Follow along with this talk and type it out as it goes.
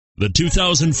The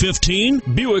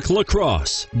 2015 Buick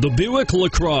LaCrosse. The Buick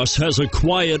LaCrosse has a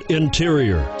quiet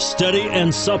interior, steady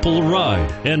and supple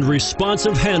ride, and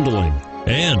responsive handling.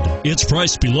 And it's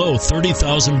priced below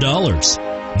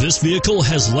 $30,000. This vehicle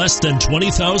has less than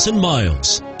 20,000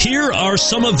 miles. Here are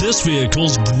some of this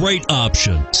vehicle's great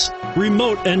options: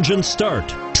 remote engine start,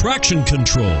 traction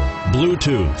control,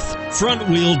 Bluetooth, front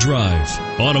wheel drive,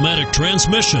 automatic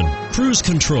transmission, cruise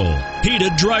control,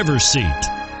 heated driver's seat,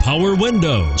 power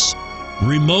windows,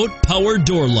 remote power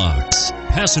door locks,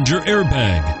 passenger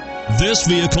airbag. This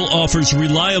vehicle offers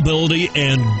reliability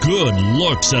and good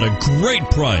looks at a great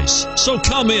price. So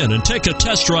come in and take a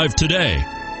test drive today.